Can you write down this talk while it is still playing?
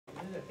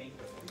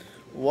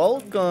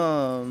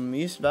Welcome,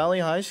 East Valley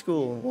High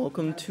School.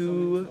 Welcome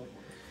to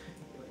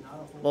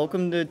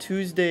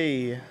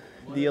Tuesday,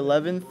 the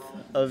 11th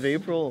of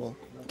April.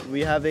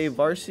 We have a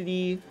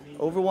Varsity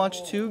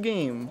Overwatch 2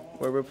 game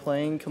where we're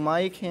playing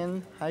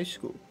Kamiakin High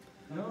School.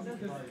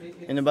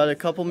 In about a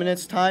couple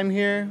minutes time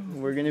here,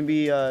 we're going to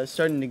be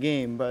starting the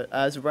game, but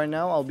as of right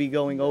now, I'll be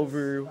going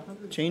over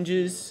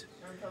changes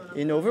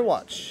in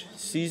Overwatch.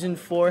 Season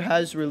 4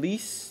 has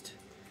released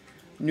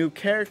new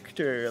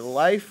character,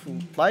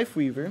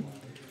 Lifeweaver,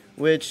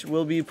 which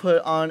will be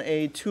put on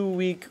a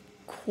 2-week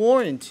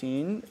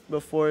quarantine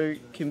before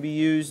it can be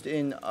used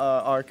in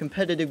our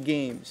competitive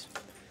games.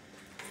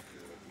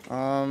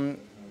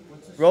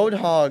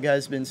 Roadhog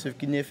has been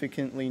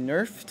significantly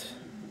nerfed.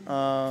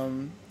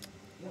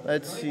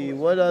 Let's see,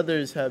 what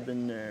others have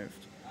been nerfed?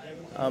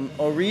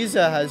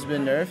 Oriza has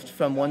been nerfed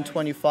from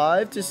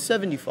 125 to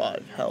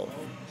 75 health.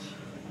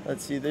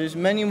 Let's see, there's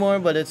many more,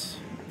 but it's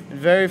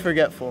very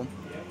forgetful.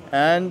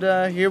 And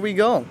here we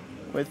go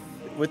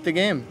with the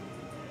game.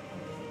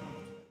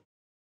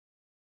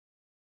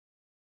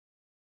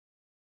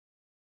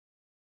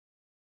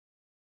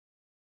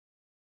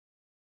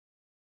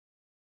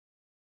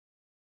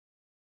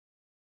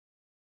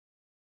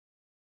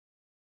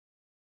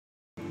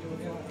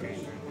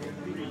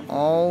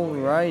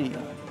 Alrighty.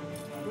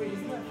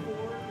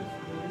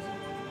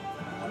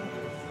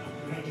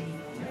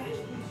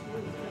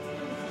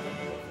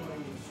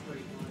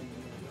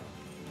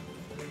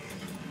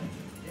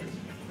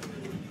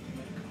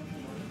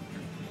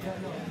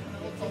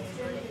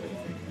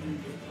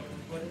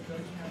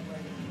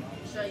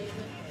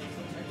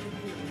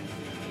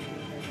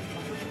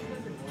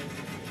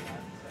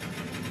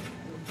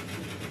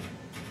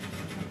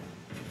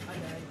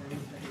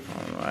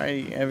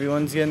 Alright,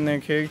 everyone's getting their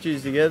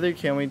characters together.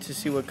 Can't wait to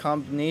see what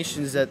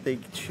combinations that they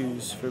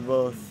choose for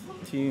both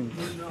teams.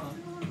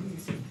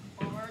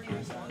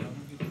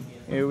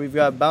 Here we've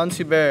got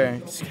Bouncy Bear,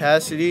 it's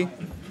Cassidy.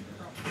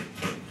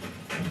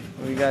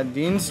 We got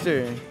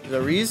Deanster,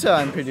 Zariza,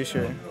 I'm pretty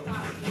sure.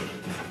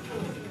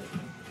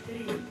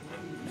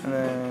 And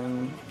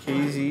then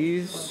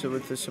KZ's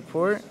with the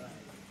support.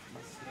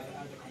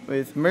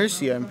 With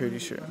Mercy, I'm pretty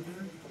sure.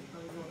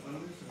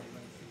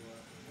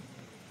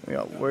 We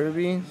got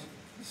Werby.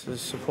 This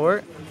is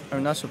support, or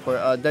not support,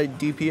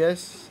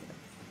 DPS.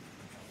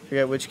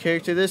 Forget which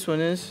character this one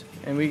is.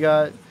 And we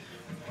got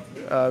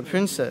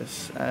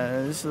Princess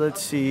as,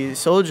 let's see,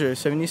 Soldier,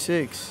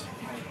 76.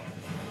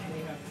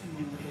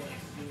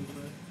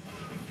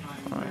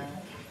 Alright.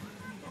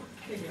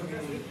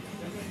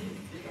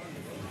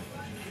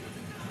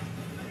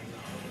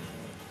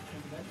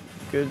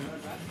 Good.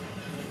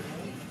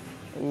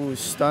 Ooh,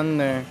 stun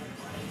there.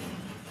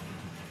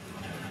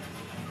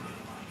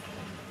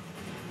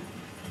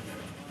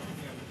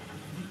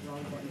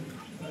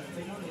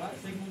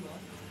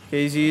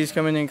 KZ is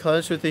coming in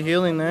clutch with the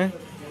healing there,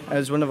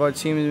 as one of our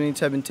teammates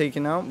have been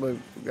taken out, but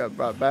got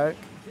brought back.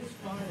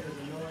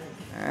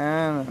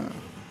 And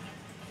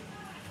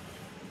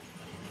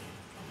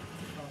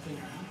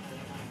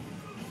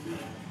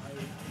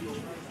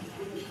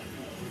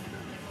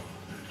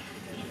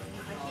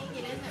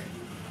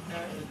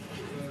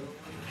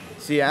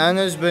see,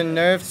 Anna's been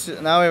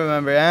nerfed. Now I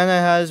remember, Anna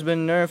has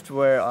been nerfed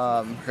where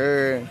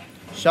her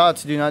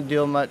shots do not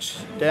deal much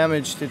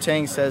damage to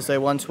tanks as they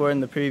once were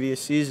in the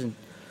previous season.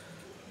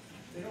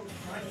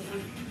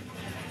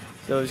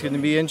 So it's going to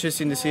be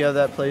interesting to see how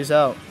that plays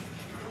out.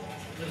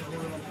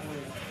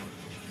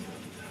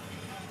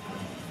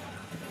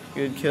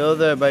 Good kill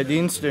there by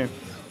Deanster.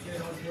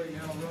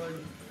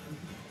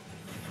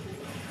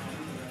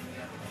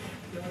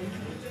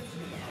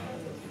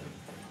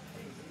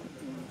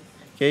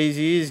 KZ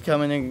is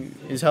coming in,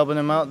 is helping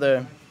him out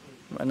there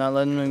by not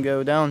letting him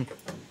go down.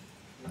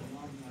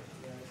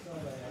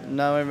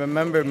 Now I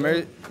remember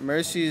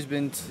Mercy's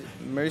been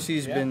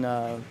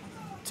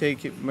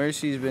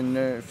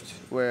nerfed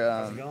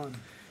where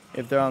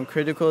if they're on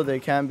critical they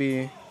can't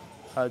be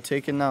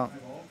taken out.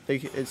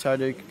 It's hard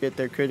to get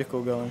their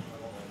critical going.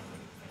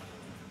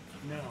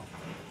 No.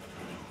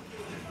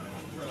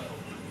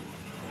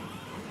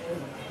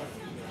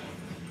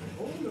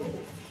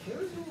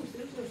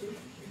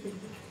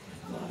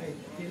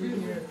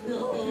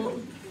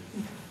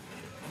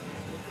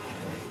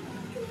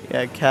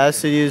 Yeah,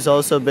 Cassidy has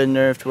also been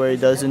nerfed where he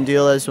doesn't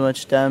deal as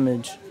much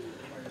damage.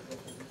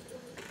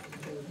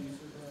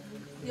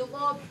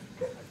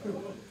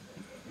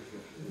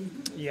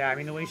 Yeah, I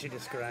mean the way she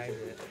described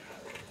it,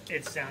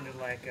 it sounded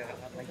like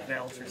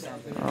belts or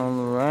something. All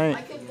right.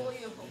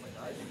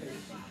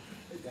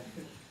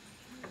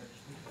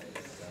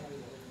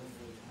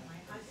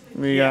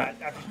 We got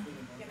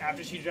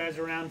after she drives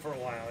around for a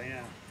while,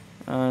 yeah.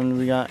 And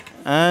we got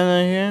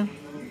Anna here,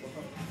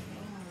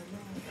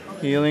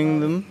 healing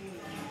them.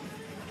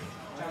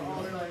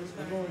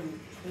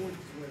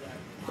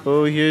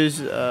 Oh, here's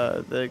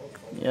the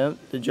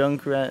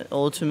Junkrat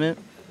ultimate.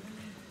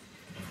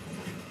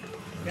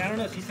 Yeah, I don't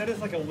know. She said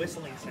it's like a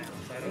whistling sound,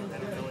 so I don't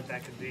know what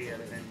that could be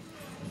other than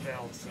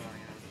bells.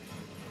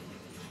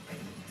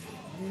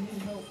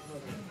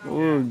 So,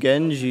 Ooh,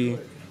 Genji.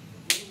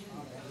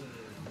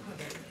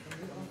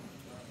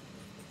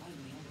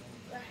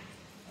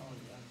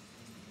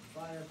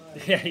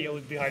 Yeah, it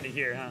would be hard to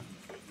hear, huh?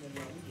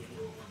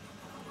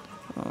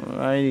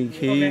 Alrighty,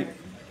 Kate.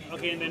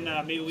 Okay, and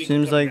then maybe we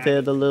Seems can like they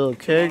had a little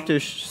character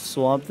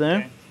swap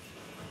there.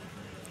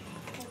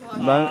 Okay.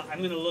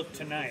 I'm gonna look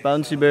tonight.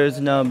 Bouncy Bear is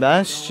now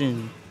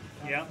Bastion.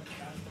 Yeah.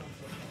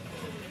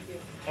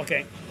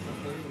 Okay.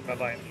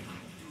 Bye-bye.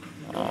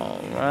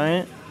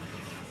 Alright.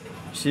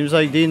 Seems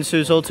like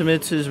Deanster's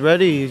ultimate is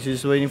ready. He's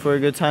just waiting for a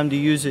good time to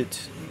use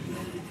it.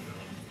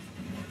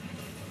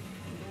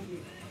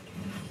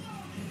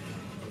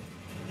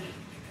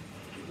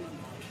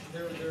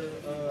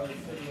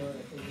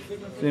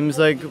 Seems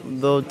like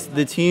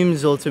the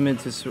team's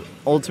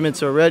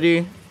ultimates are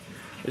ready.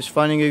 Just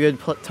finding a good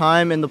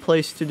time and the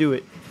place to do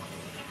it.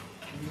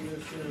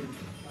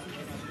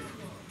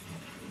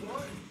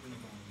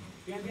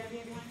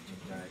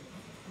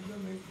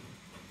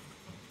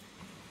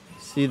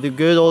 See, the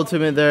good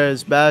ultimate there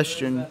is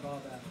Bastion.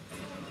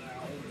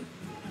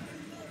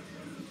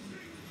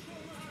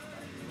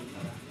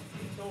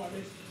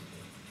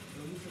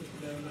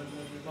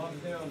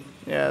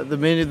 Yeah, the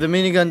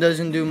minigun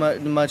doesn't do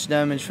much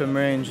damage from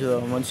range though.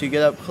 Once you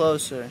get up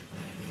closer,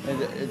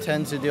 it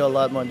tends to deal a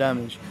lot more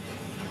damage.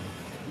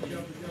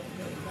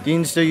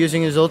 Dean's still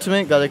using his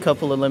ultimate. Got a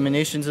couple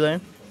eliminations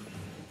there.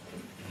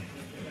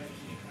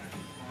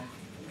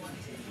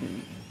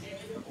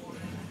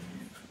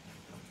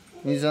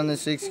 He's on the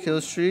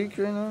 6-kill streak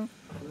right now.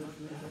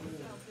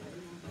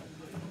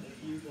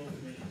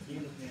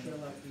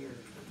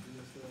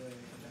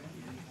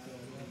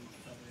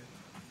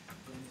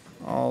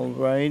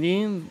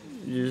 Alrighty,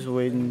 just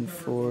waiting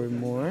for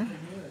more.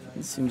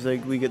 It seems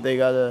like they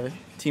got a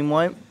team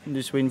wipe. I'm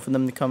just waiting for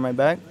them to come right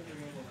back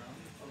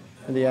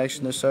for the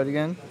action to start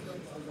again.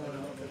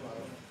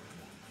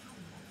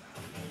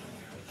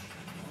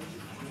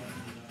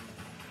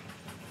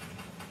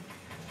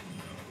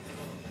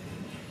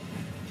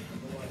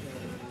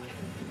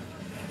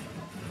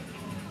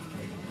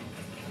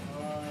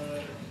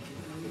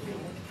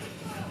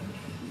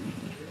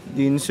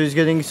 Deanster's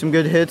getting some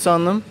good hits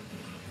on them.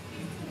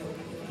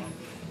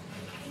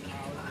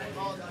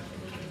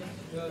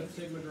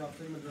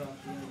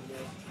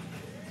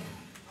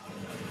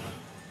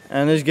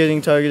 And is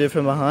getting targeted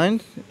from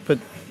behind. Put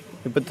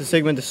the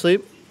Sigma to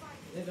sleep.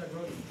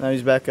 Now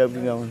he's back up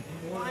and going.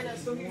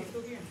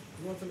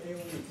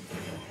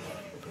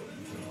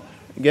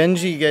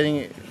 Genji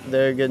getting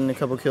a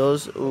couple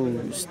kills.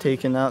 Ooh, he's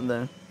taken out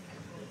there.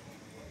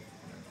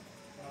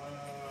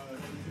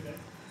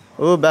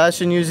 Oh,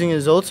 Bastion using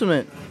his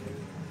ultimate.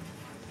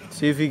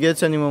 See if he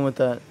gets anyone with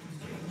that.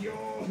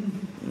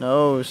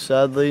 No,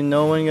 sadly,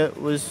 no one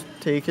was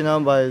taken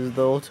out by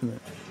the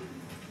ultimate.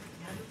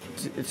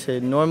 It's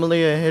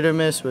normally a hit or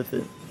miss with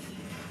it.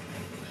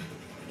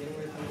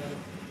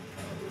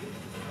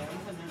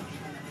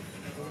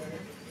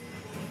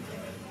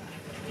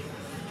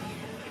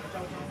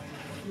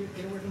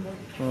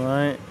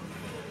 Alright.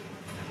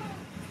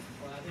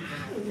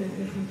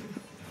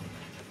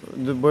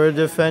 We're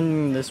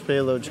defending this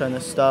payload, trying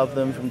to stop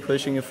them from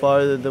pushing it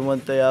farther than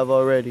what they have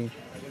already.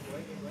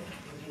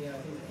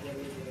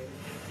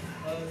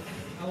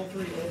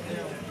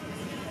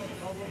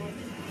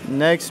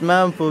 Next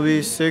map will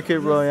be Circuit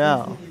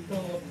Royale,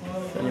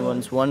 if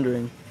anyone's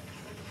wondering.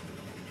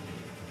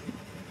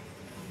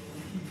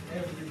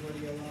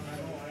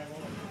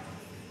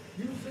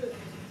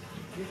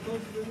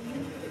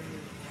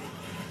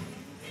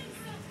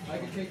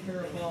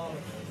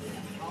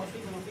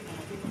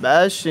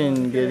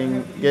 Bastion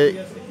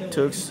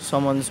took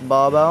someone's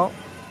bob out.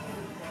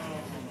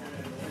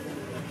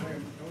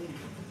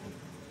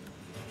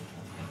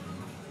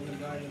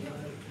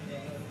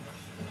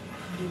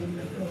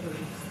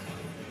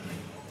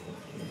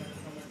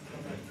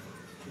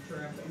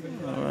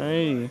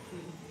 Alrighty.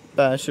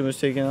 Bastion was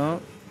taken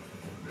out.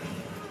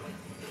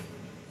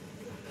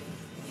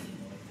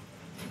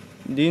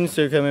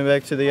 Deanster coming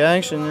back to the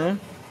action there.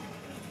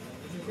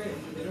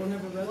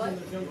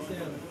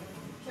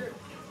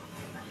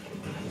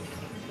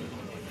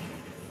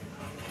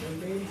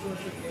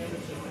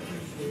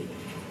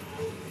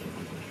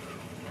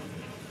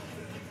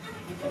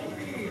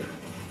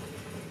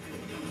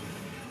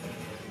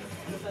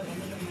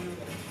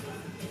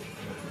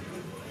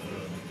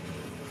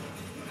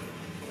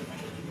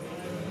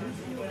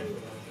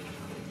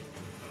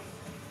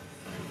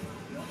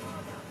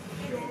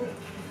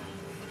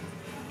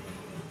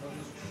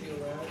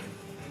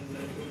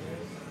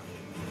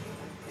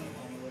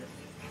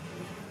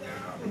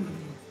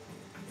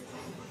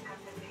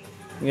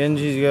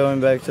 Genji's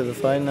going back to the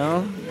fight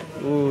now.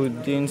 Ooh,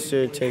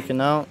 Deanster taken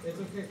out.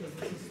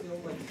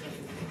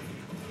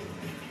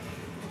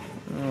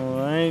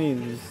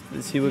 Alrighty,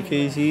 let's see what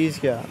KZ's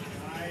got.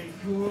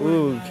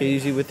 Ooh,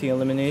 KZ with the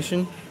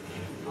elimination.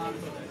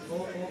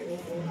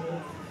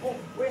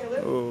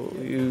 Oh,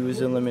 he was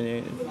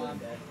eliminated.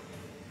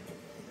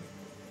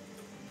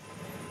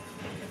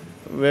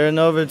 We're in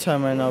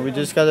overtime right now. We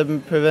just gotta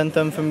prevent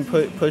them from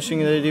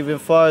pushing it even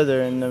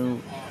farther, and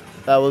then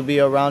that will be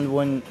a round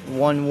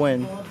one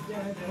win.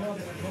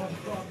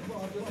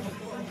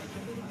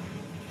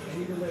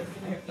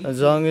 As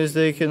long as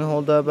they can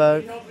hold that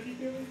back.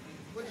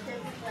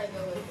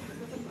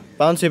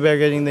 Bouncy Bear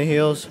getting the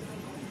heals.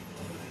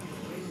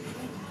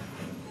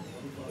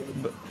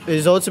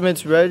 His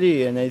ultimate's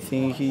ready, and I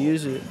think he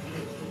used it.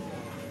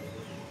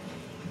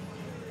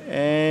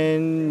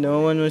 And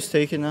no one was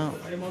taken out.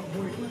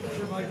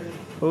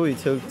 Oh, he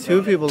took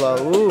 2 people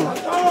out. Ooh.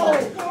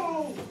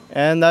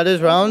 And that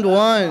is round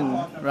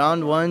 1.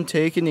 Round 1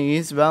 taken to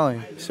East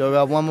Valley. Still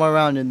got 1 more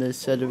round in this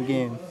set of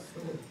games.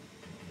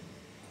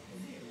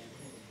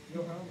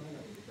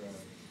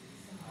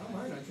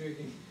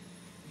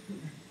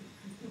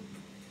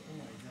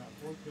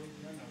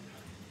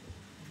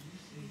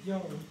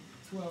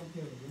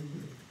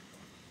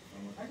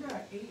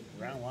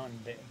 Round 1,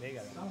 they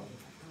got it.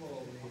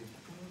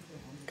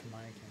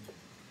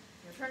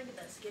 We're trying to get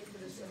that skip for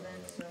this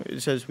event, so.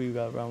 It says we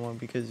got round 1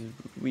 because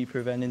we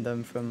prevented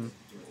them from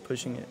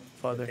pushing it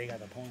farther. They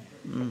got a point.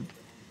 Mm.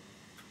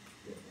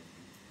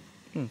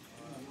 Mm.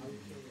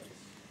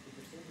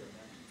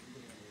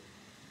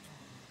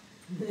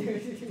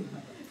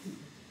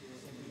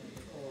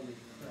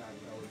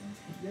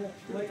 Yeah,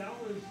 like I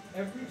was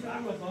every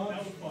time a boss.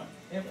 That was fun.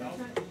 Every time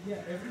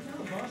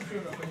a boss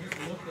showed up, I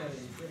just looked at it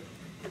and said,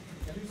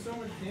 I do so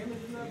much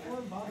damage in that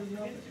form. Boss is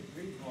nothing.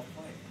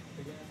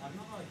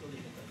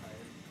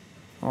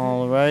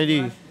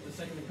 Alrighty. The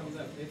second it comes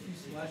out, if you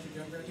slash a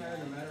jump red tire,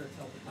 no matter it's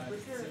health tire.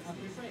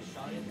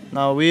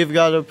 Now we've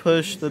got to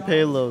push the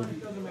payload.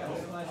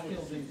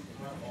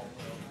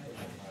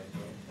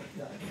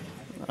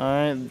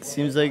 Alright,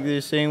 seems like they're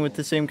staying with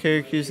the same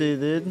characters they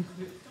did.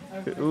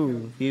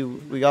 Ooh,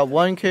 we got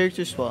 1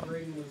 character swap.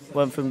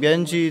 Went from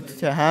Genji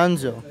to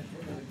Hanzo.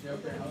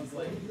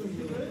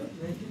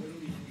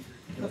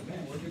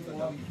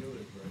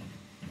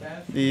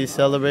 The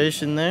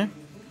celebration there.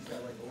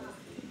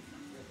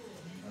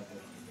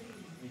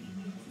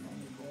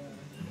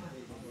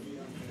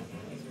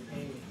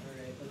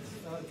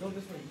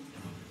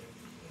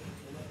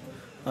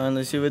 And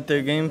let's see what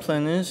their game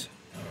plan is.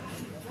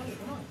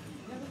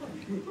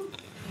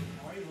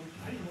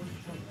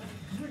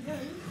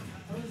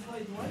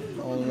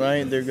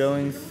 Alright, they're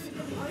going.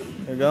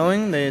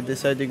 They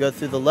decide to go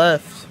through the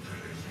left.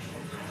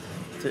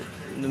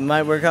 It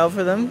might work out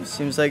for them.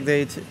 Seems like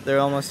they're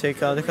almost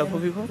take out a couple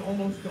people.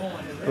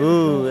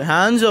 Ooh,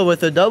 Hanzo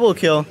with a double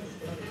kill.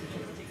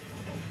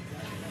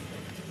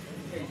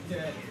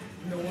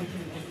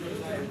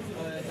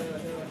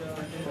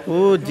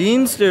 Ooh,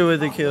 Deanster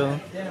with a kill.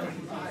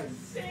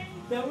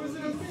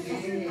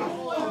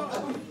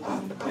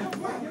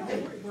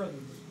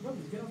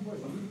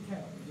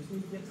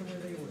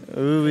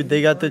 Ooh,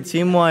 they got the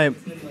team wipe.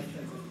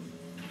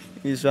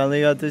 East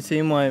Valley got the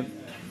team wipe.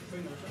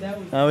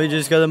 Now we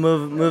just gotta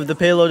move the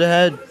payload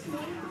ahead.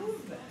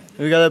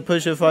 We gotta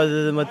push it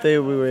farther than what we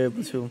were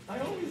able to.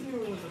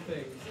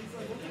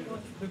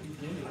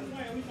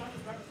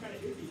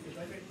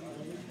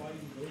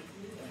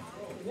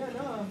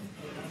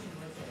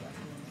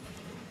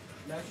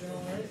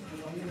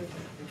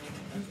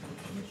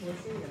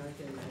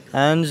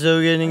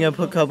 Hanzo getting a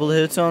couple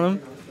hits on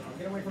him.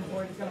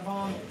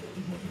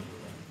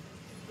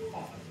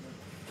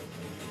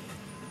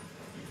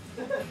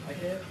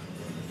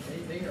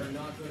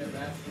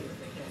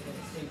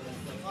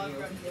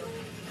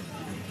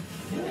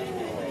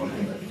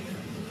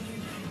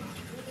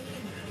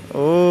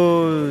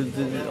 Oh,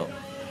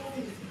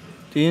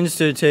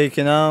 Deanster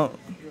taken out.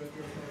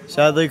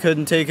 Sadly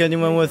couldn't take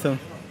anyone with him.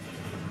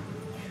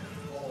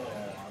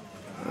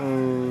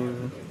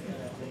 Oh.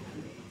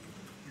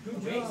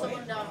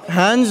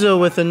 Hanzo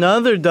with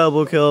another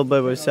double kill,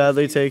 but was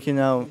sadly taken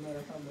out.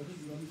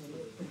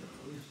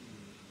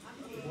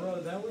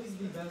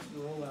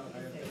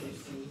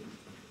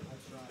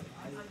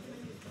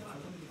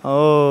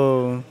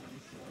 Oh.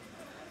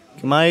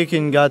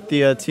 Kamiakin got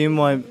the team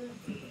wipe.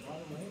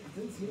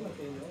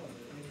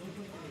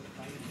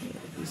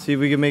 See if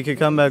we can make a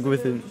comeback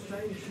with it.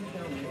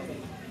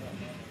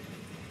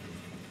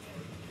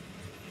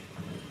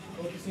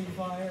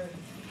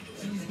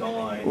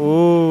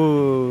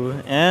 Ooh,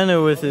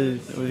 Anna with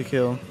a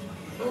kill.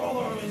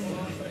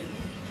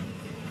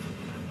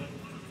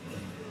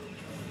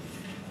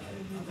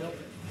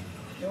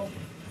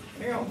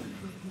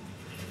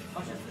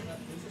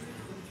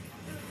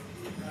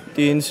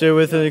 Deanster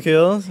with the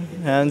kills.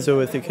 Hanzo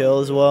with the kill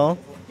as well.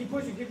 Keep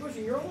pushing, keep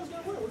pushing. You're almost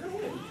gonna win. We're gonna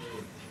win.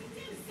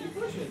 Keep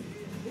pushing.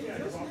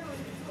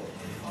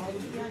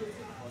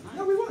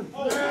 No, we won.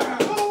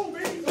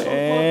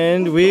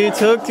 And we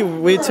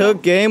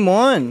took game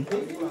 1.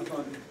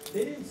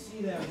 They didn't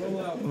see that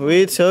rollout.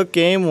 We took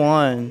game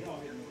 1.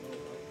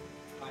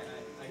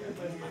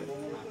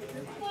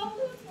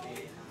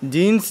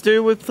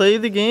 Deanster would play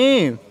the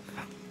game.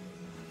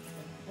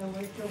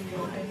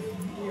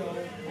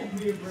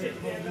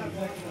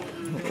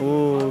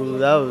 Ooh,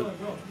 that was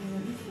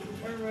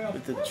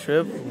with the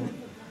triple,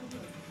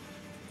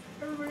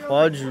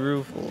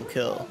 quadruple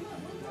kill.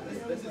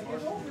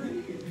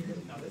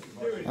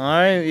 All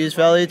right, East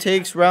Valley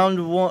takes round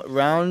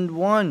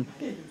one.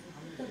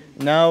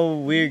 Now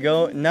we're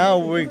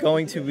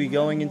going to be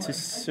going into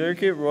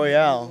Circuit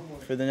Royale.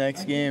 for the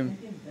next game.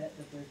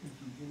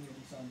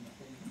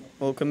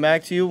 We'll come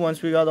back to you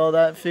once we got all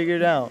that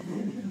figured out.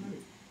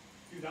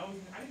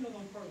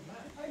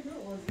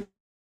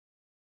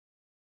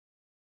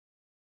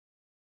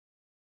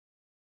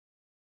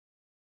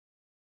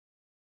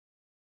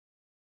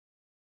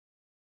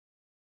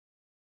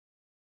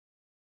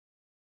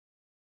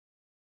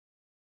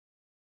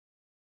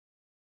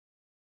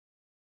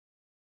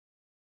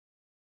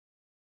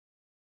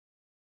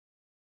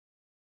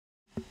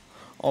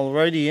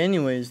 Alrighty,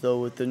 anyways, though,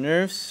 with the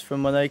nerfs,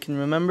 from what I can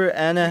remember,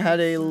 Anna had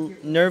a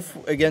nerf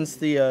against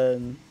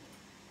the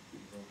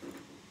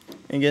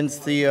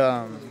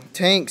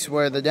tanks,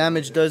 where the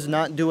damage does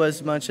not do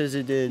as much as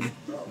it did.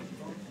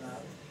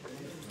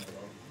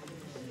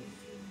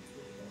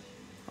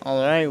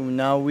 Alright,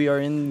 now we are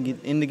in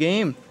the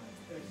game.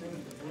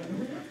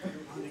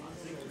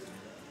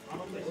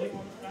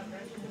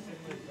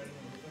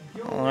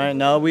 Alright,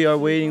 now we are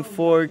waiting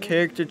for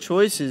character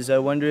choices. I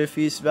wonder if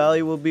East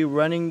Valley will be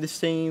running the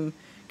same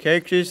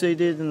characters they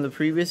did in the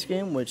previous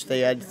game, which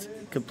they had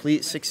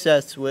complete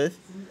success with,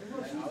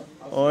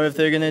 or if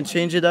they're going to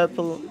change it up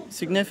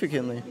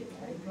significantly.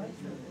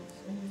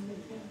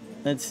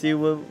 Let's see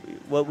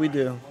what we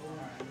do.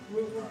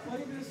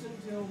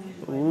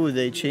 Ooh,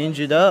 they change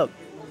it up.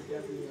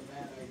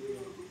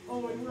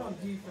 Oh, and we're on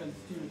defense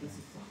too. This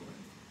is solid.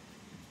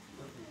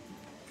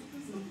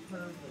 This is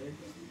perfect.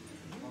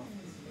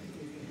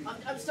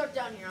 I'm stuck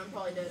down here. I'm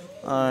probably dead.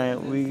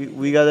 Alright,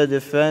 we gotta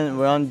defend.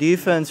 We're on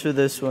defense for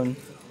this one.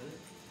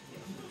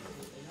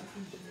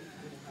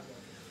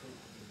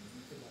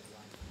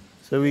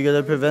 So we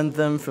gotta prevent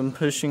them from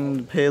pushing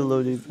the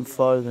payload even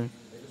farther.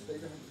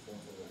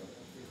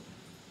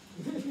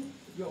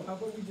 Yo, how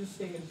about we just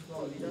stay in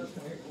front?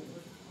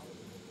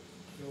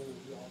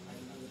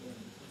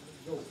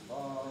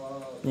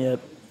 Yep.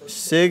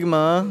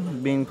 Sigma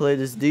being played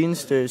as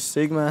Deanster.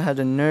 Sigma had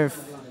a nerf.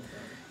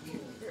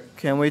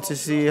 Can't wait to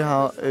see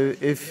how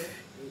if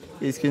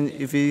he's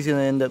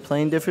gonna end up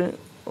playing different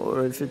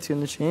or if it's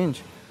gonna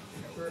change.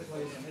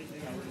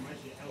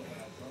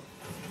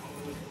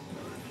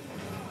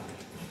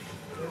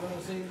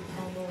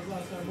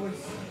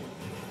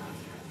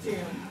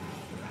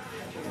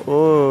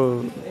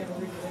 Oh.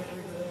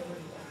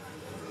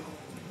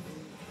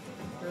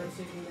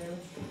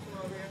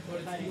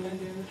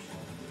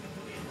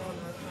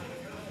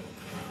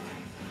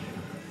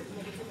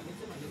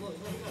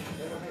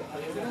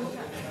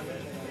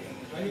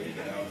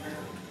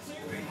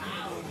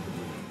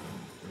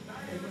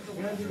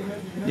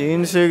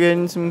 Deanster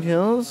getting some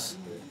kills.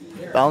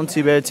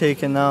 Bouncy Bear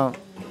taken out.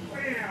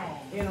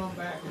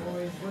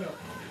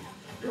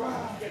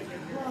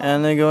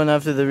 And they're going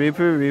after the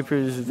Reaper. Reaper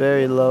is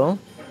very low.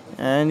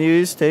 And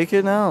he's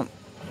taken out.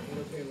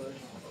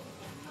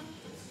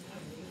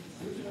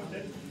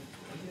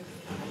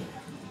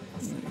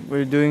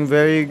 We're doing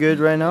very good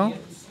right now.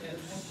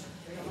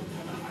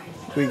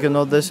 We can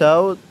hold this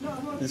out.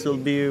 This will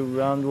be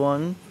round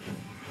one.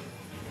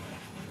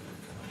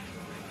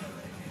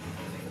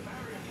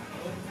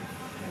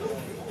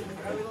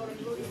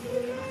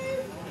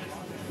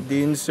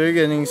 Deanster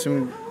getting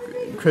some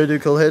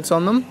critical hits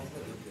on them.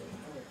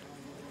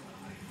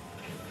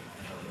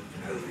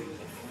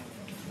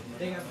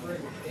 They have break.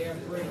 They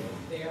have break.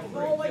 They have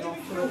break. Get off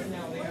turrets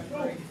now. They have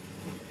break.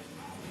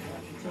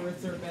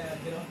 Turrets are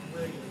bad. Get off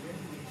break.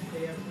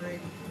 They have break.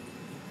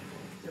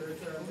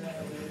 Turrets are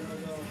bad. There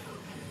we go.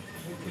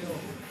 Good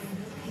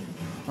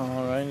kill.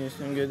 Alright,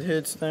 some good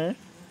hits there.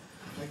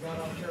 I got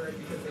off turret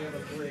because they have a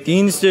break.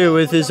 Deanster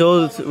with his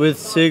with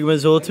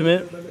Sigma's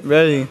ultimate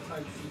ready.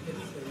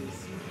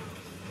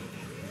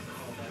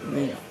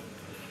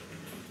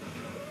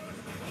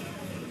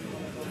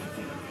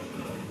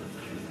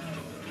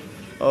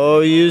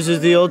 Oh, he uses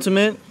the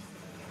ultimate.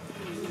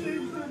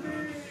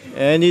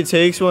 And he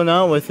takes one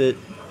out with it.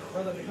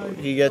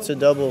 He gets a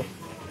double.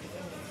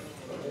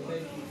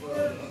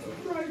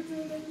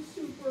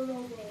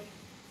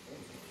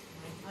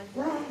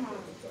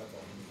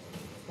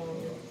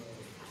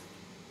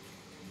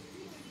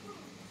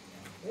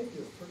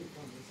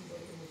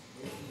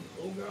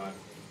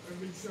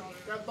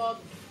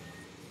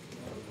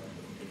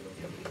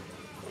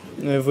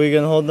 If we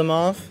can hold them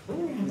off,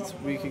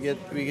 we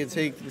could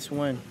take this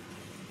win.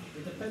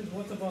 It depends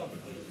what's above.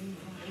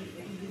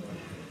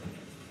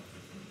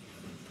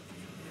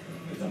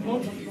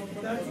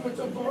 That's what's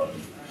above.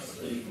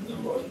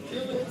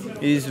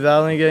 He's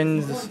Valley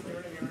getting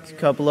a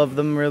couple of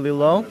them really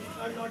low.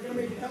 I'm not gonna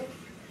make it help.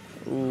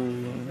 Ooh.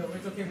 No,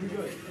 it's okay, we're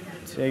good.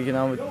 Taken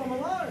out with, No, I'm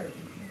alive.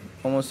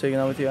 almost taken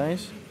out with the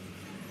ice.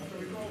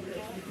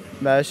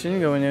 Bastion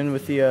going in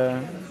with the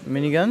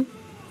minigun.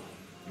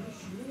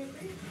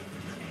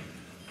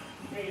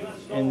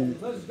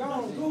 And Let's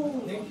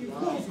go. Thank you.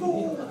 Let's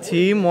go.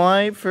 team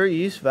wipe for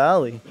East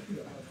Valley.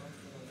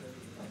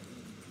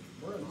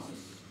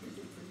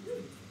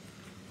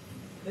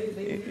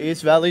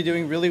 East Valley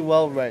doing really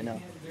well right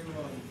now.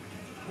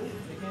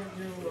 They can't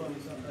do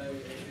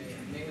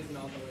Maze and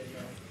Alpha Wave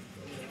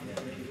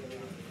now.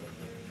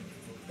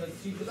 Because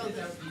she just hit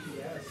that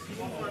DPS.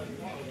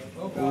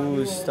 Oh, God,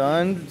 Ooh,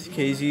 stunned.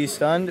 KZ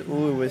stunned.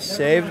 Ooh, it was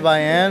saved by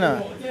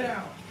Anna. Get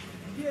out.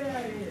 Get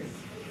out of here.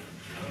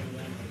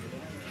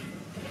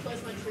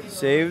 Place my tree.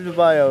 Saved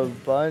by a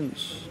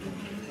bunch.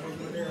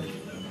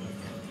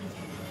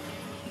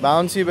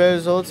 Bouncy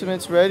Bear's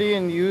ultimate's ready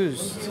and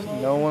used.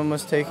 No one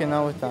was taken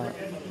out with that.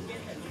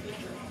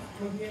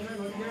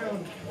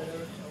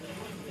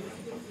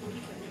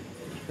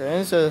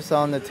 Princess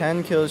on the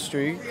 10 kill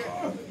streak.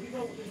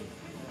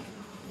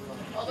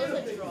 Oh, there's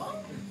a draw?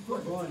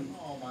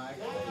 Oh my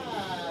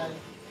god.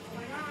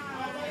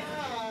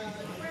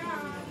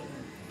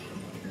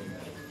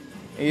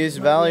 East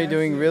Valley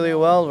doing really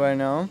well right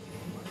now.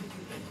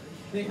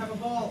 They have a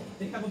ball.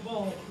 They have a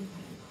ball.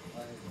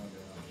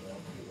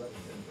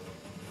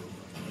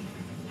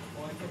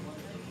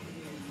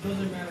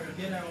 Doesn't matter.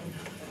 Get out.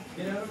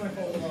 Get out of my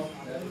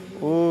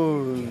hole.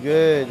 Ooh,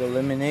 good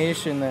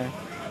elimination there.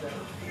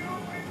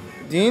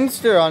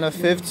 Deanster on a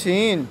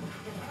 15.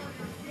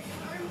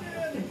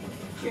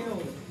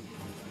 Kill.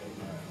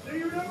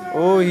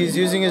 Oh, he's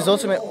using his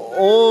ultimate.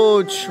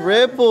 Oh,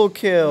 triple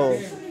kill.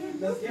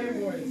 Let's get it,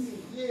 boys.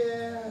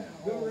 Yeah.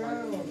 Go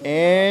round.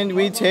 And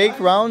we take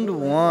round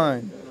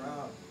 1.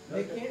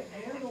 They can't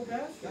handle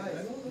Bastion.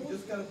 Guys, we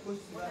just gotta push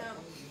that.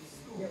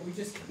 Yeah, we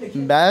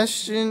just.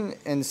 Bastion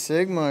and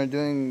Sigma are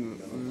doing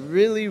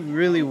really,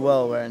 really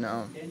well right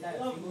now.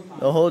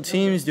 The whole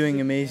team's doing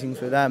amazing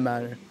for that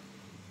matter.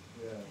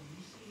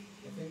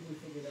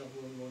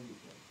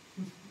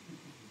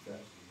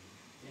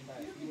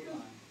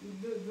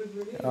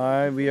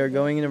 Alright, we are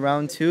going into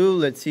round 2.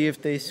 Let's see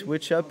if they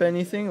switch up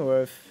anything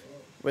or if,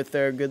 with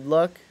their good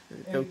luck,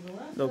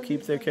 they'll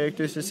keep their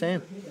characters the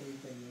same.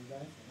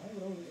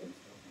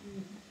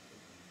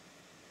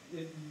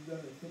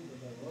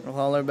 I'll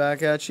holler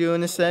back at you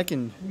in a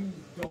second.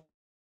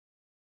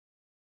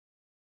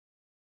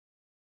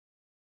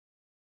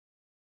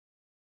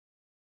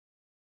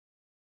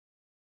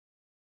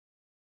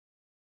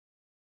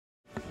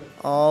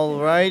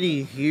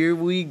 Alrighty, here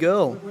we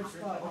go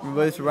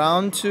with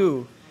round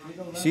 2.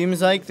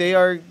 Seems like they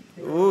are.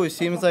 Ooh, it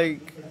seems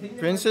like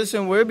Princess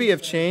and Werby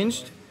have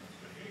changed.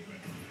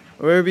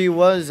 Werby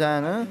was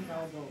Anna,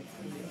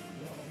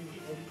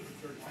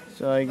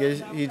 so I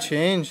guess he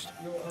changed.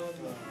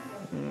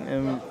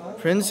 And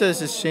Princess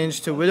has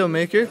changed to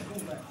Widowmaker.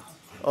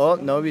 Oh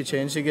no, he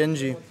changed to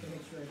Genji.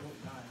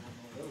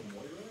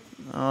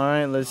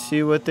 Alright, let's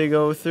see what they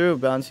go through.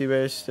 Bouncy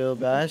Bear is still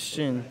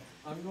Bastion.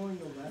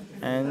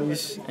 And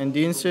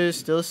Deanster is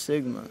still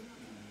Sigma.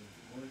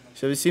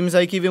 So it seems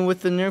like even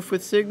with the nerf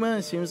with Sigma,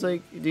 it seems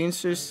like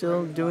Deanster is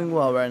still doing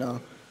well right now.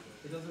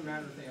 It doesn't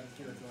matter if they have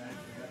spiritual action.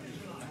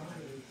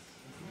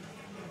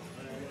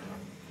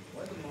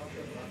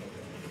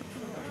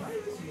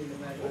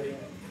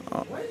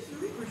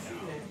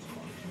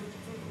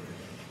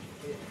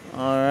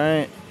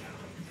 Alright.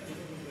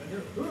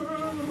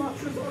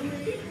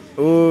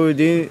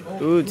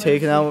 Ooh,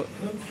 taking out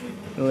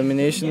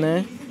elimination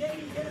there.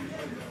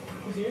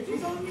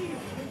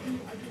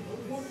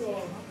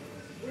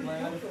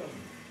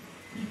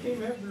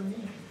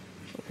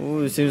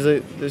 Ooh, it seems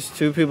like there's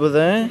 2 people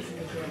there.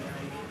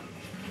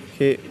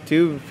 Okay,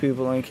 2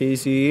 people on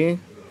KCE.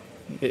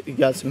 You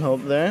got some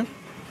help there.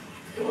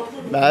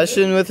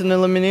 Bastion with an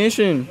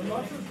elimination.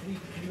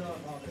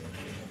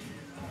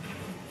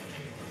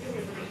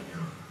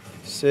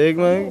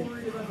 Sigma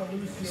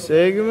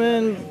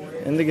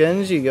and the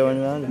Genji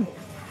going around him.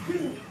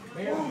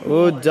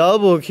 Ooh,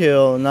 double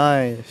kill,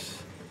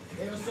 nice.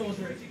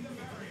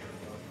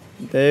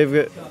 They've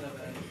got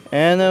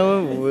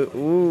Anna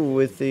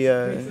with the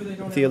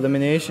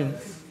elimination.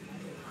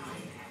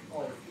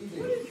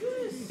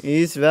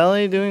 East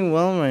Valley doing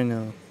well right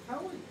now.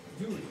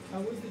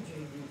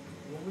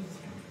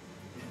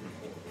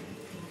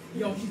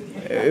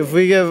 If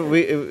we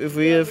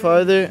get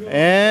farther,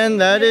 and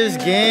that is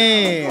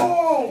game.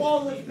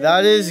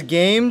 That is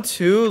game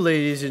 2,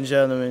 ladies and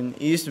gentlemen.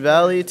 East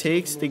Valley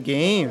takes the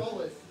game.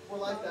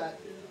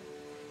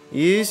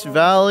 East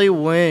Valley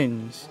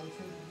wins.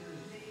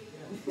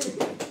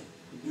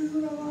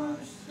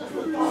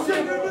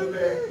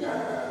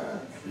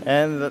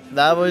 And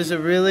that was a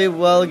really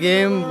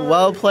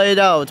well played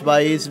out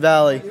by East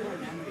Valley.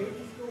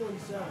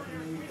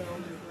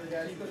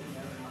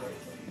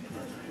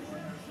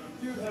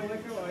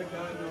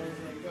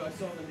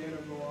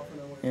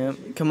 Yeah,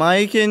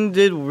 Kamiakin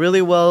did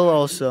really well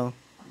also.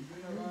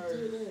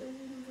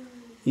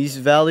 East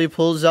Valley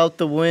pulls out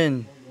the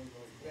win.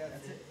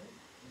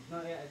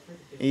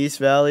 East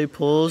Valley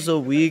pulls a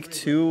week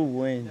 2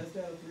 win.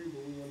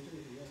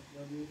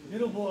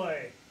 Middle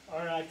boy, or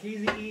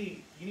KZE,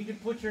 you need to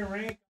put your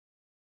rank.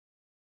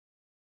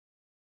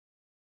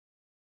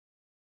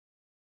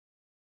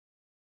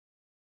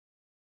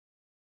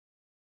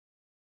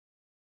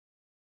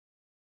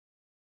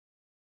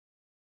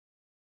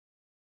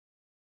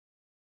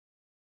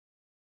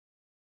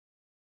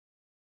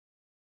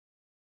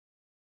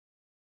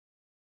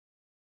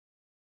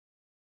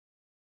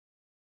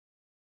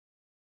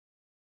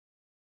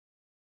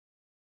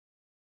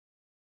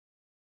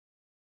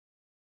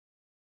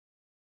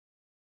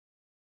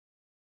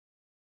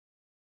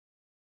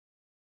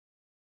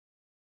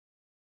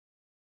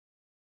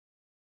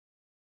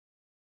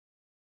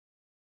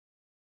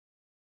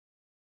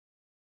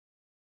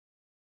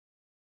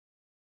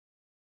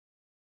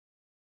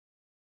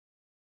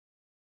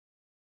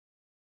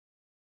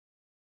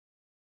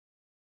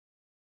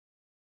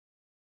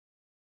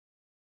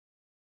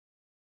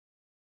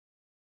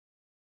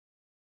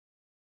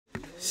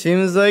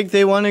 Seems like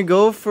they want to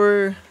go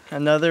for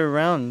another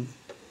round.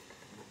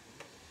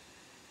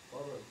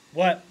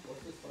 What?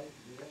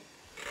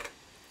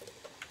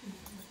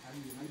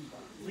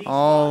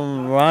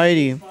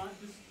 Alrighty.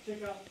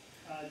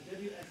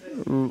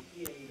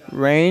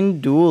 Rain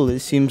Duel. It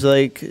seems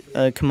like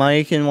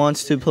Kamiakin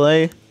wants to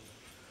play.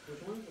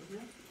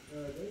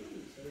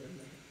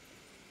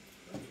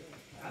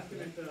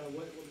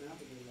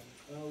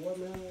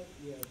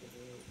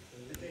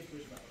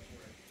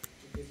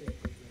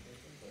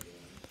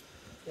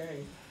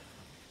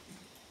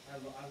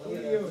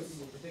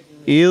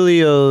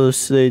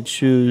 Elios they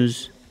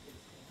choose.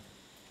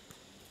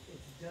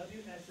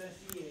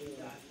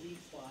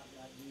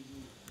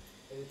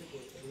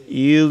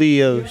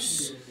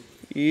 Elios.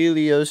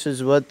 Elios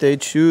is what they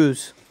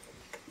choose.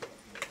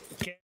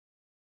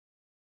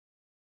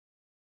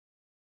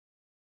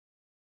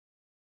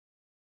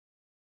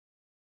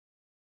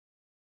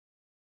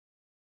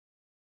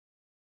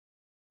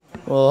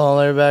 We'll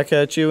holler back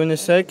at you in a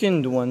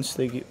second once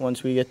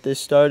we get this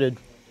started.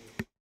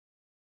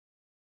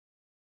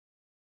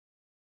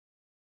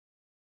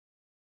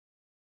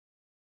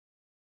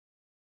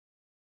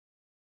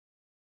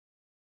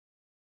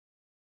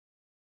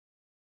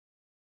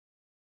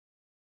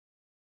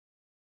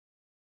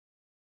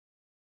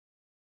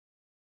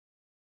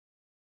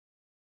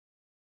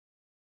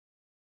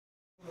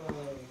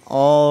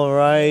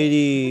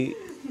 Alrighty.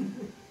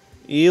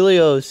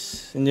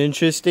 Elios, an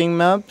interesting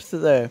map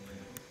there.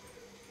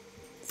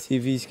 See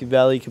if East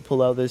Valley can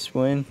pull out this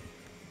win.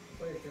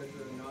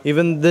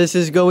 Even this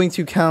is going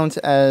to count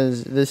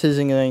as, this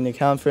isn't going to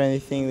count for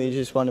anything, they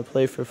just want to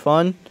play for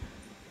fun.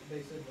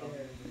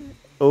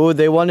 Oh,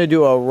 they want to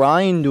do a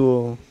Rhine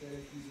duel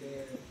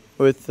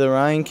with the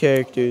Rhine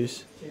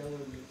characters.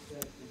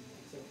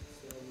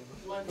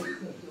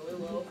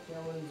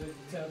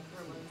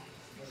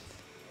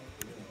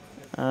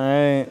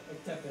 Alright.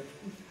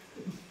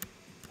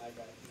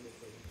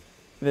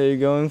 They're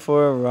going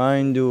for a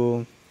Rhine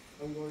duel.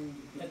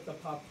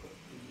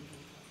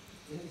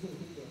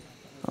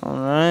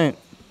 Alright.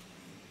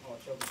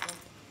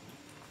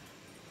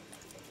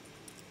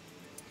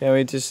 Can't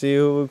wait to see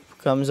who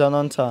comes out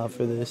on top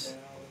for this.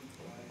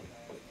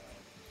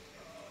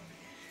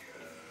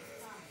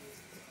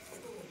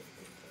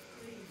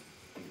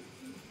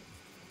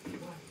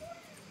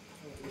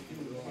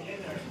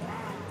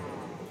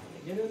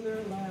 Get in there,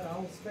 lad.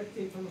 I'll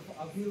spectate from the.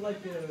 I'll be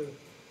like the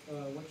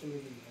what's your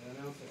name? An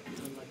announcer.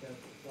 I'm like a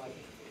flag.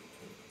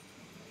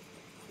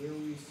 Here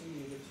we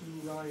see the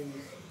two Rhines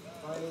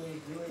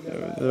finally doing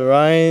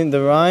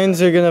The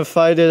Rhines are gonna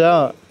fight it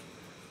out.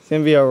 It's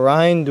gonna be a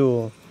Rhine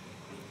duel.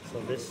 So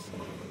this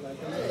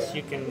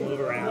you can move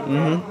around.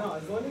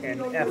 Mm-hmm.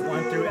 And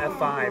F1 through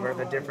F5 are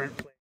the different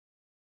places.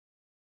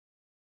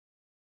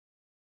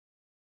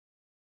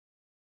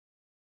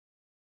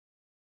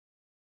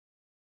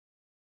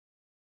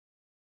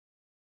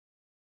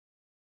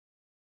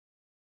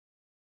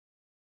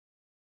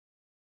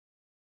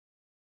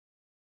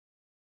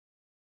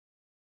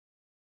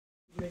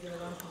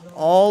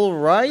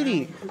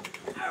 Alrighty.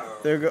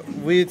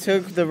 We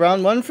took the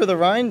round one for the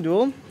Rhine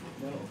duel.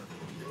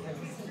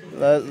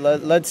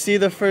 Let's see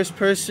the first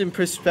person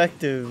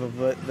perspective of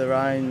what the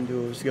Rhine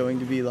duel is going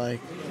to be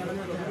like.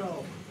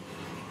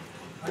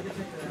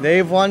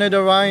 They've wanted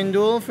a Rhine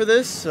duel for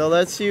this, so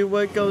let's see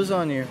what goes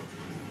on here.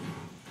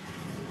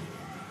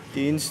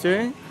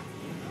 Deanster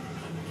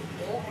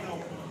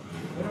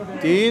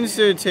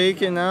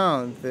taken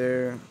out.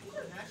 They're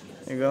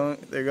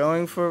going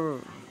for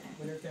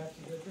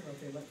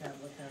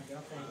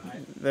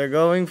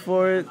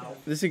it.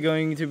 This is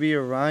going to be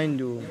a Rhine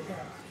duel.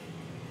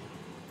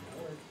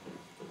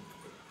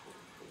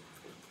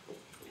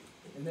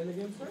 And then the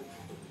game starts?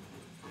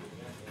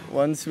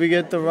 Once we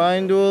get the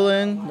Rhine duel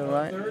in, the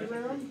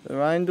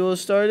Rhine duel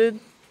started.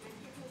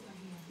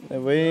 They're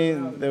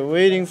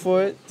waiting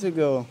for it to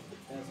go.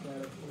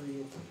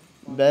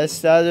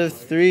 Best out of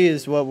three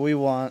is what we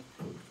want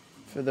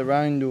for the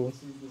Rhine duel.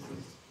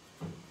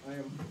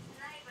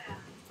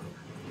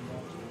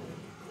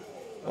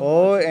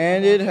 Oh,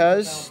 and it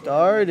has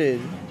started.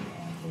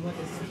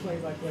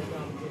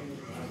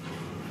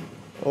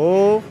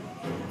 Oh,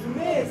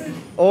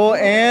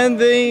 and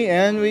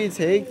we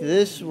take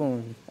this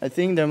one. I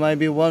think there might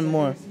be one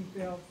more.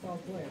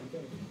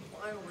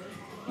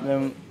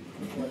 Then,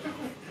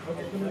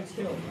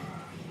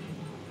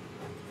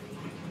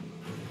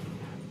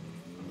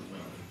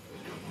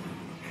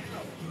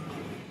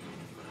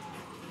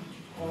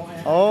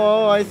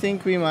 oh, I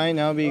think we might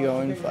now be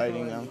going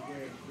fighting now.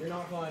 You're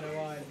not fine, I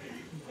lied.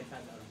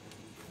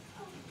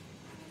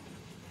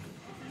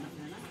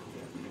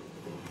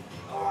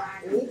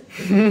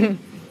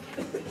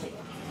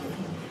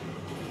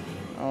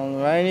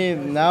 Alrighty,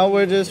 now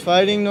we're just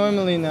fighting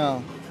normally now.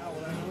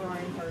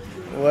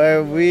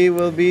 Where we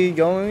will be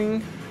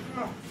going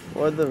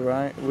for the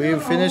Rhine. We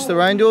finished the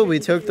Rhine duel, we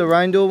took the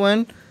Rhine duel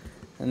win,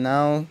 and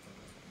now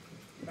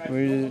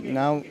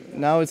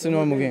it's a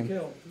normal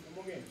game.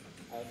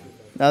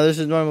 Now this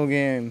is normal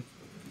game.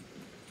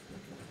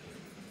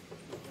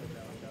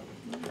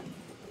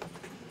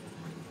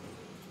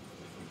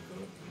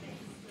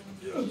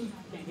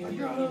 I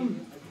got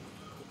him.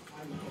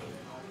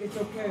 It's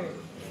okay.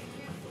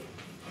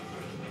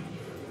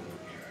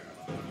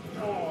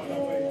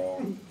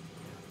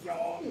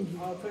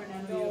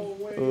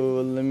 Oh,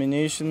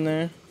 elimination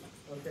there.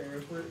 Okay,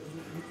 if you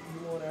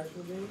want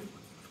actual game,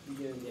 you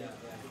get in. Yeah.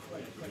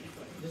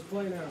 Just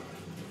play now.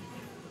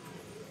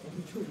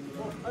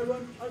 I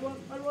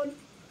run.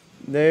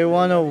 They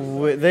want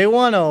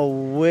a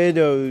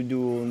widow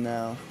duel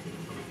now.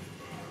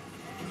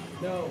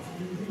 No.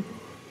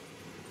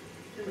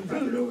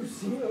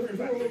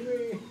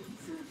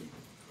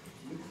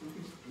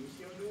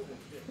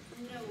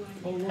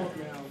 Hold up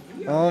now.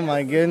 Oh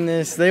my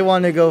goodness, they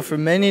want to go for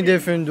many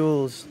different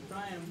duels.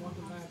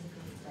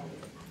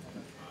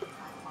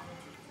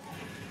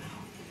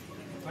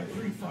 I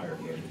free fire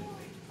him.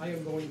 I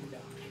am going to die.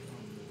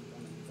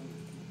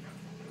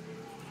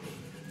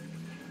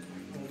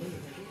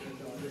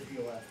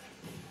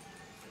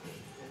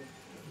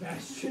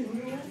 Bastion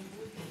duel?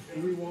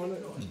 Do we want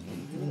it?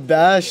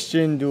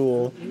 Bastion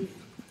duel.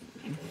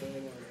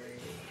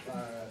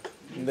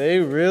 They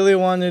really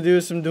want to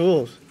do some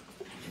duels.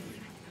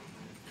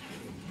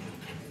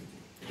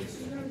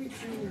 This is going to be 2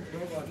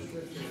 robot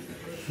strips.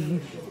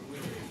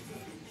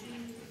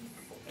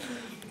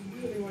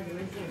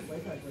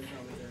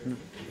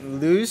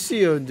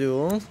 Lucio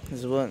duel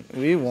is what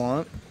we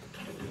want.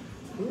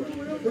 Who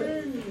will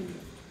win?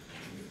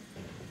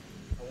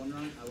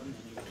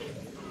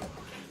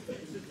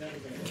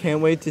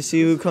 Can't wait to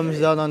see who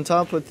comes out on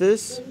top with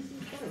this.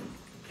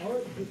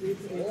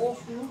 It's all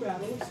true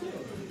battle of skill.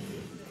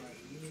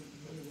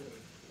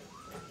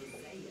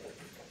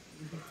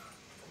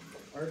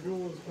 Our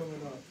duel is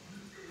coming up.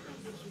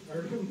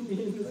 Our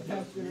me and this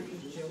Bastion are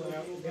just chilling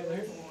out together.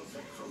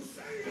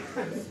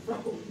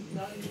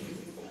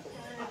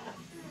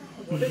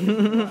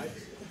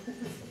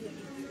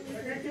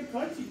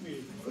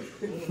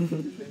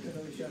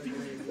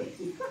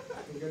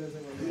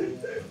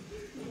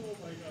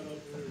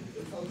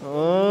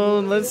 Oh,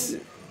 let's.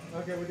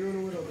 Okay, we're doing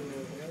a widow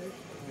duel, okay?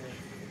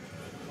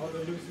 All the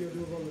Lucio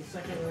duels on the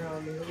second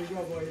round. Here we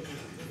go, boys.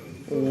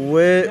 Now,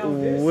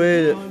 this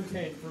is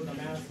content for the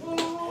masses.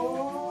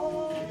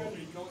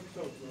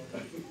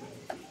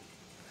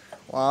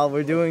 Wow,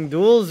 we're doing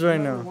duels right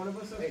now. One of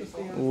us has to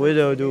stay on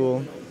Widow duel.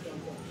 One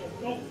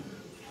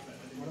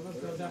of us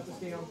does have to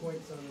stay on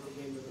point, so the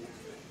game doesn't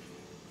matter.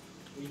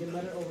 We can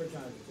let it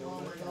overtime.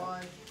 Oh my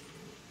god.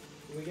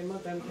 We can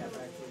let them cap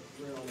actually, because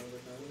we're on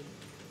overtime.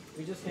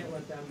 We just can't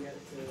let them get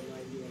to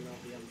 90 and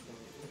not be on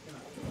point.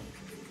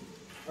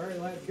 Alright,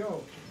 let's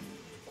go.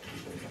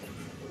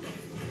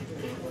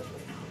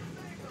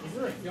 Is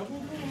there a double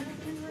duel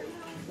happening right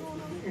now? What's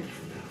going on here?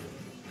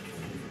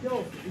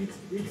 Yo,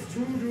 it's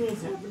 2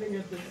 duels happening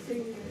at the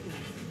same time.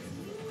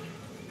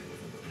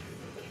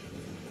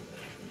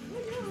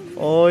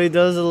 Oh, he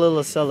does a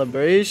little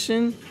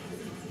celebration.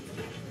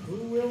 Who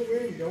will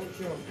win? Don't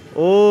choke.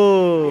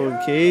 Oh,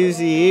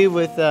 KZE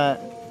with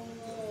that.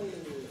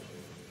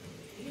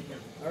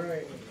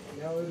 Alright,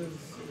 now it is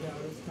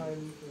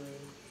time for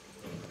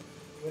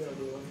Widow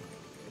Duel.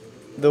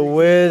 The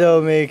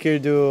Widowmaker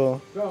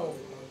duel. Go!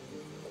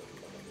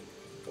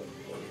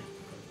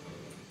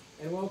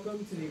 And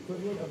welcome to the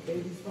equivalent of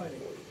babies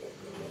fighting.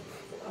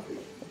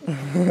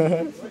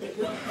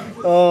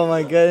 Oh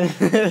my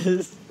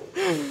goodness.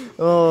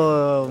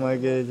 Oh my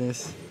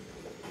goodness.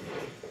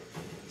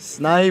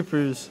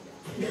 Snipers.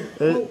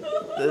 This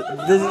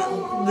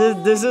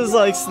is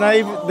like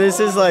snipe. This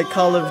is like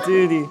Call of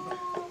Duty.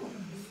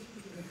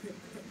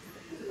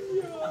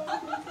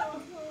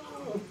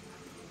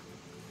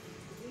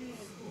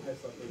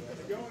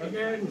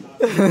 Again!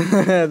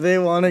 They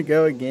want to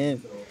go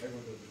again.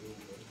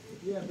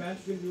 Yeah,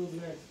 Bastion Duel's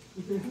next.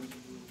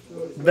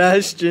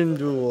 Bastion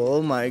duel.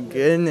 Oh my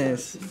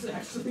goodness. This is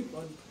actually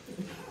fun.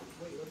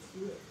 Wait, let's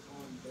do it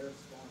on their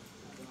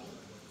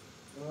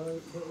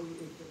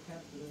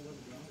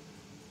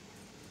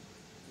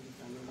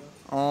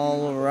spawn.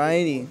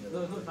 Alrighty.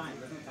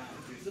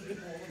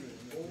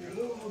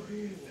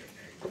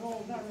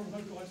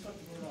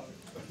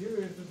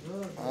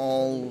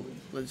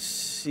 Let's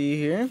see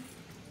here.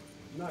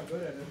 Not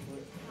good at it, but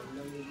I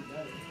know you'll be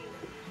better.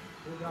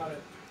 We got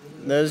it.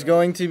 There's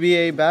going to be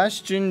a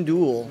Bastion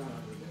duel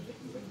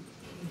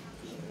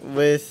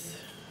with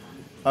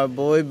our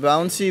boy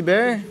Bouncy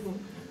Bear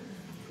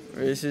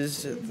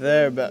versus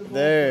their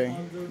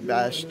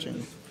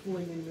Bastion.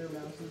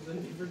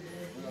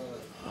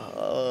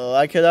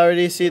 I could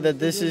already see that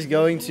this is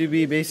going to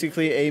be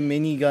basically a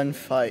minigun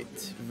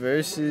fight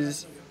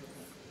versus.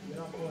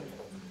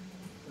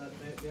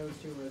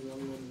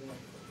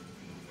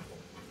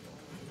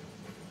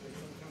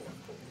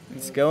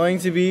 It's going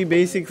to be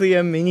basically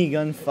a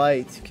minigun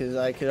fight because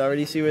I could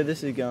already see where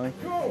this is going.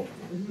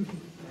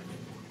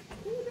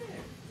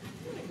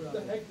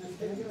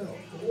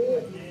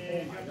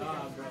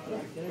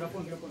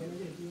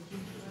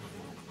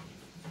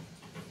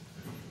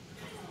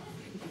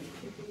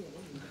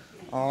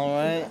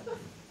 Alright,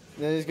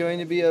 there's going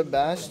to be a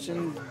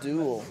Bastion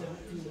duel.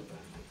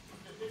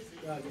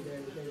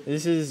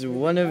 This is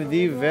one of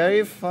the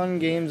very fun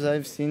games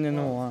I've seen in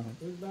a while.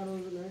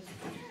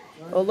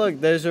 Oh look,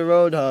 there's a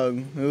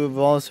Roadhog who've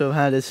also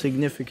had a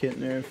significant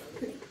nerf.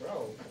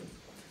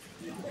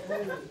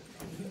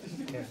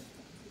 Yeah.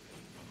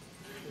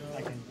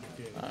 I can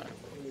do it.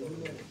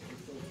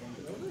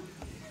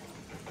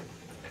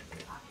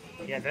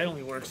 Yeah, that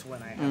only works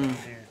when I have it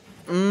here.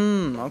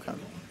 Okay.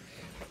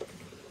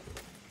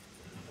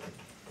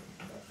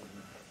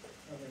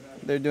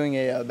 They're doing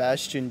a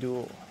Bastion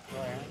duel.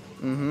 Oh,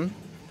 yeah? Mm-hmm.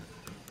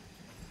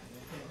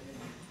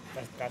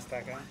 That's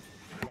that guy?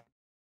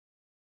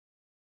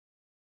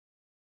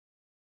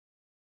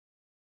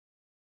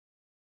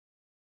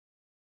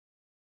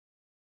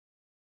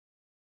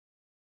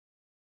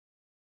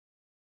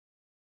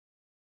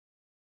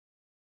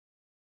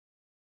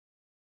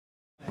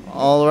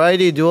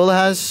 Alrighty, duel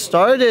has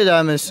started,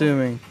 I'm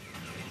assuming.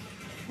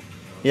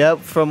 Yep,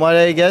 from what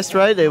I guessed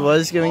right, it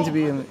was going to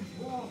be...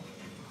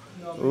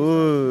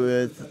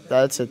 Ooh,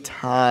 that's a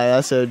tie.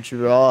 That's a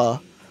draw.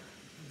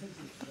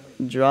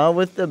 Draw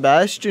with the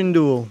Bastion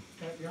duel.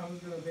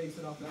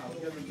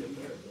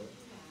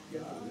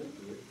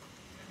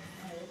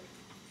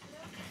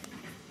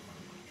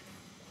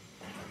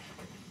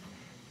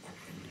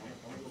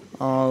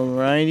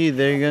 Alrighty,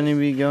 they're going to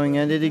be going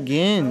at it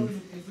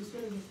again.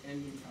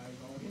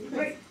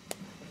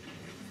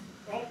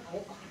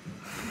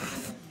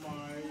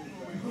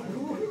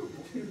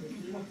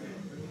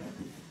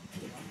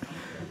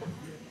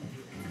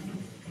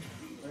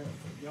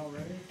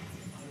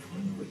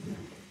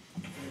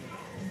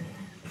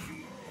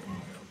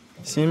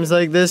 Seems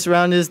like this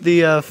round is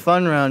the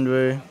fun round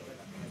where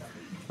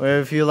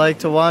if you like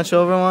to watch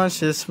Overwatch,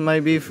 this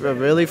might be a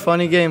really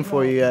funny game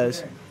for you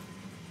guys.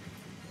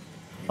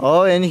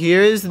 Oh, and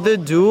here is the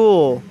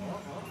duel.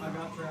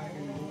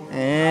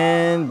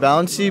 And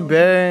Bouncy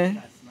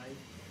Bear.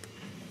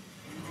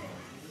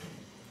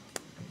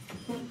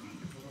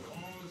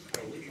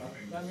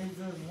 That means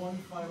there's one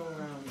final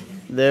round.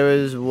 There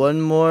is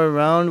one more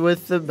round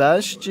with the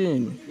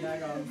Bastion. Yeah, I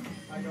got him.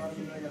 I got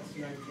him and I got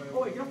sniped by him.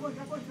 Oh, wait, get one.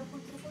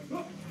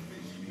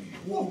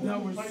 Whoa,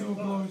 that was so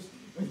close.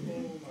 Oh my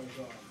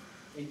god.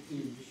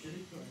 18.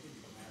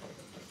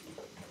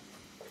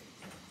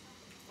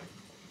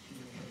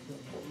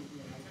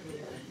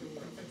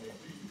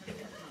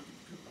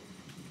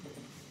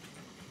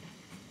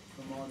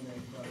 Come on,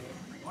 man, brother.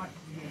 What?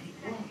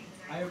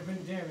 I have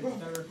been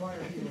damaged. I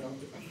require healing.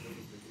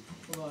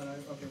 Hold on,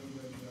 okay, we're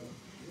good.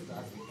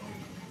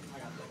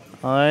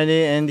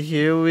 Alrighty, and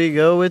here we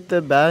go with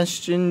the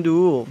Bastion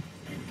duel.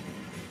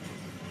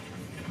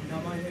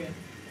 Not my hit.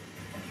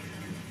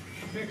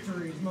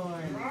 Victory is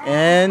mine.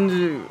 And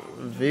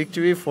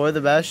victory for the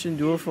Bastion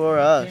duel for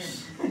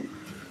us.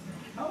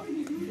 How did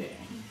you do that?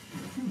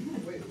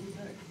 Wait, who's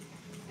next?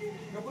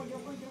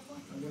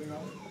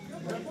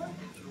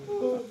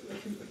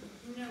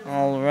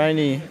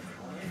 Alrighty.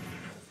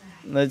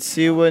 Let's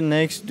see what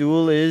next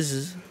duel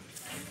is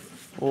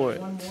for it.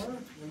 One more?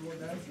 One more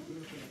Bastion?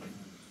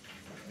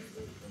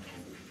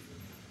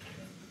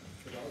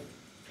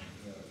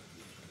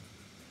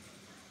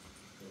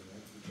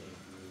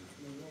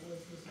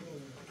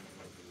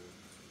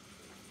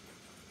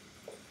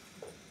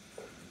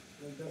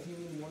 Does he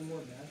need one more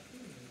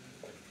Bastion?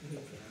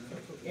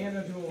 And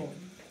a duel,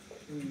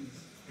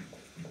 please.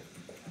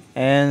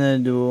 And a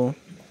duel.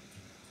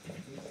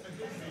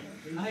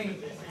 I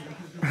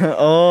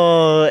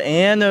Oh,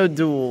 and a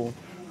duel.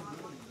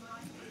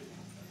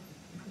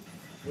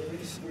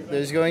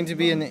 There's going to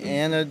be an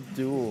Anna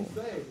duel.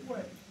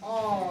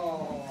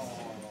 Oh.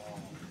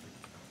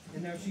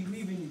 And now she's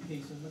leaving you,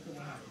 Payson. Look at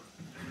what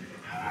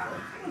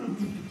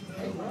happened.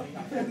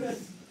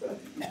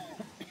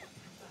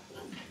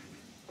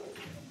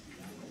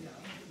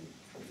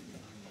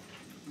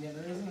 Yeah,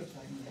 there isn't a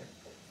time there.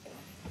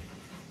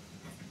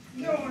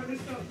 No, I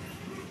missed up.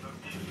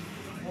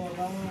 Oh, if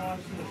I want to watch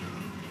this.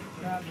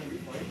 What happened?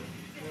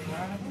 What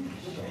happened?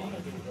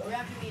 We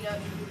have to meet up. I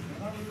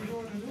thought we were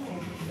going to do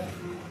one.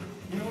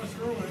 You know what,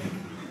 screw it.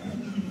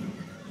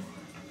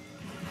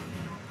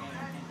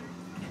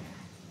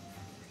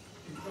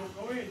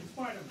 Go ahead, just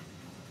fight him.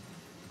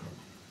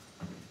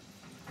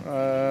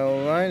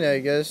 Alright, I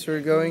guess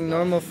we're going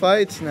normal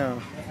fights now.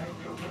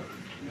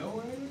 No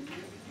way.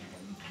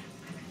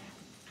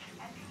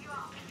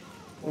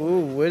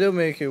 Ooh,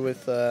 Widowmaker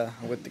with the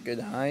good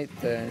height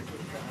there.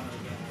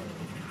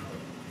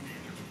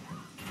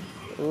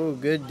 Ooh,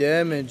 good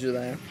damage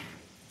there.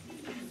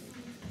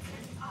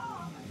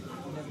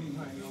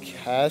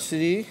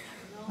 Cassidy.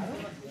 I don't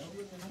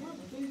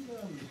think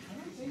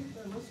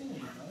they're listening,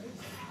 guys.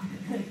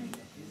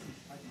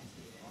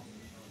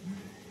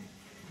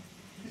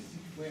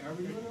 Wait, are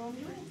we doing it on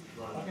duel?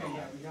 Okay,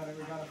 yeah, we got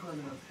a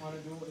permanent on a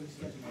duel is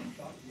scheduled.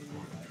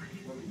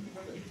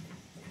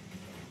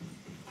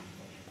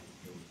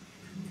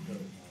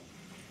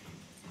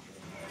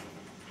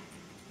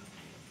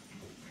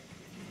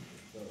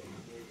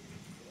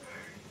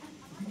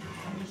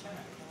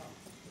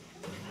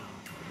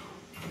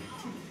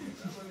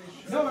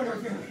 No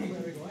interference.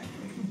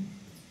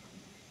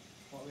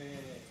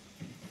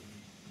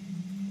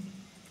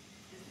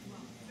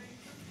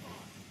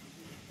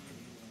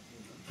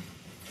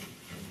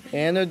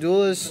 And a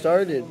duel has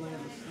started.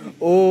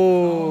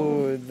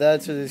 Oh,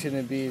 that's what it's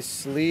gonna be.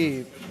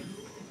 Sleep.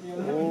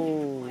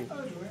 Oh.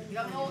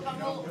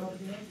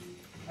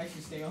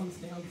 Actually, stay on.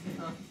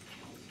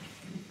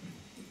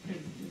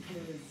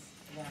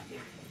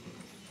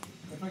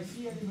 If I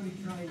see everybody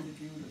trying to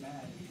do the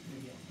bad,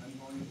 maybe I'm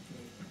going to,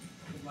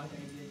 like I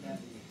did that.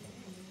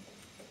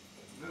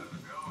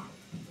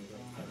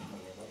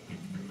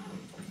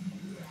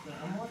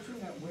 I'm watching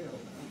that widow.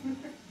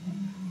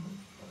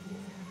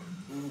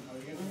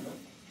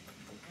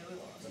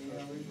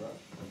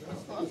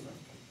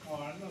 Oh,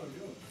 I know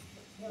you.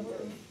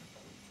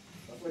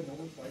 That's why no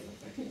one's fighting.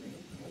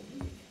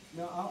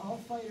 No,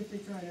 I'll fight if they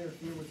try and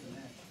interfere with the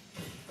match.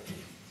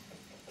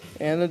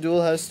 And the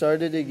duel has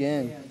started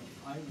again.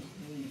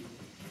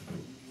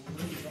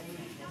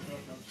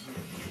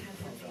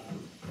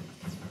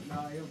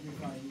 No, you'll be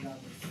fine. You got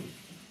this.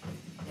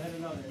 Then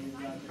another. You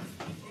got this.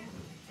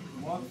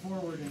 Walk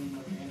forward and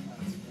like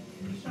anti.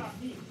 He shot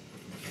me.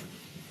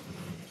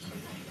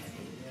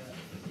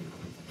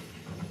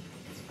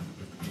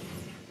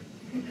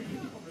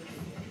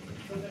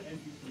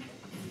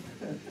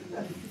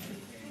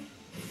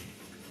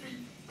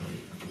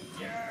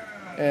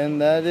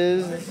 And that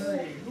is...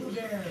 Who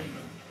dares?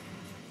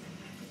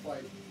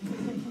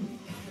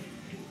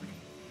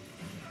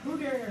 Who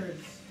dares?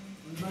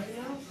 Anybody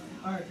else?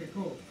 Alright, okay,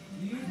 cool.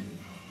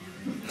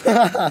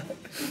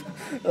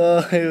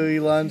 Oh, he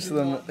launched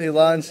them. He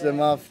launched them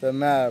off the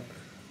map.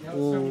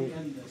 Ooh.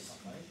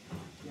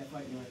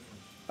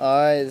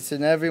 All right, it's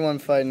an everyone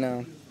fight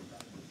now.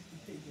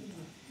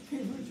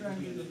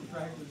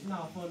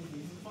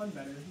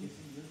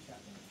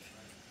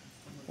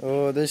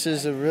 Oh, this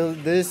is a real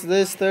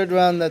this third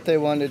round that they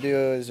want to do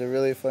is a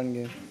really fun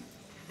game.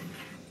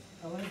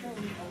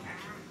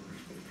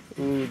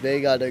 Ooh, they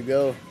gotta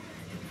go.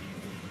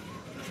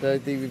 So I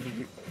think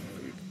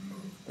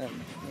that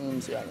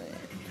means got me.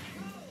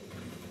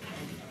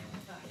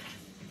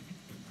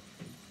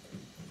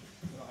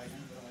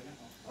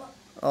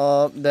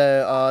 Oh,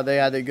 they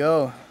had to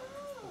go.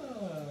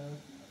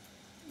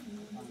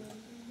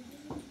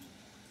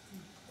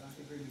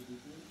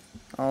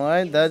 All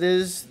right, that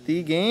is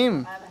the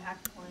game.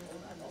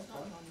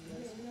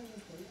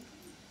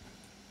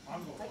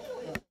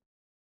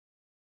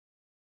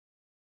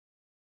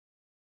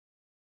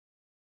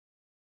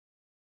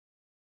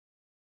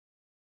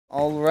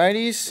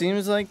 Alrighty,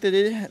 seems like that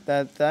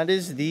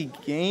is the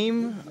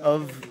game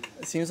of.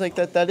 Seems like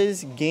that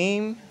is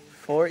game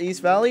for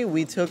East Valley.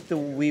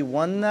 We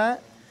won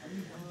that.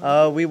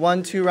 We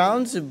won 2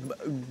 rounds.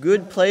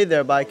 Good play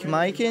there by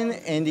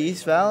Kamiakin and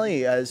East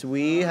Valley as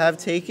we have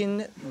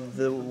taken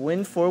the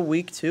win for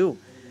week 2.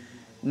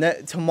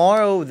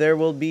 Tomorrow there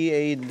will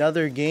be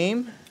another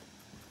game.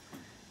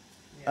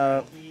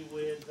 Tomorrow's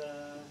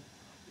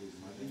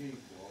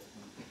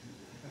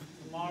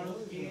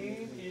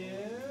game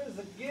is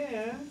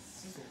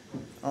against.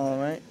 All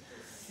right.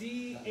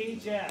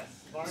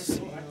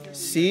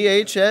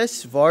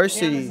 CHS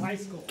Varsity.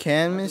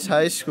 Kamiakin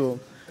High School.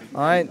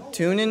 All right,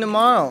 tune in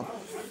tomorrow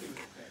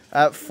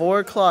at 4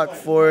 o'clock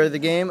for the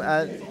game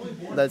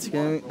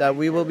that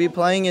we will be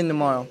playing in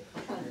tomorrow.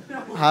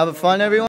 Have fun, everyone.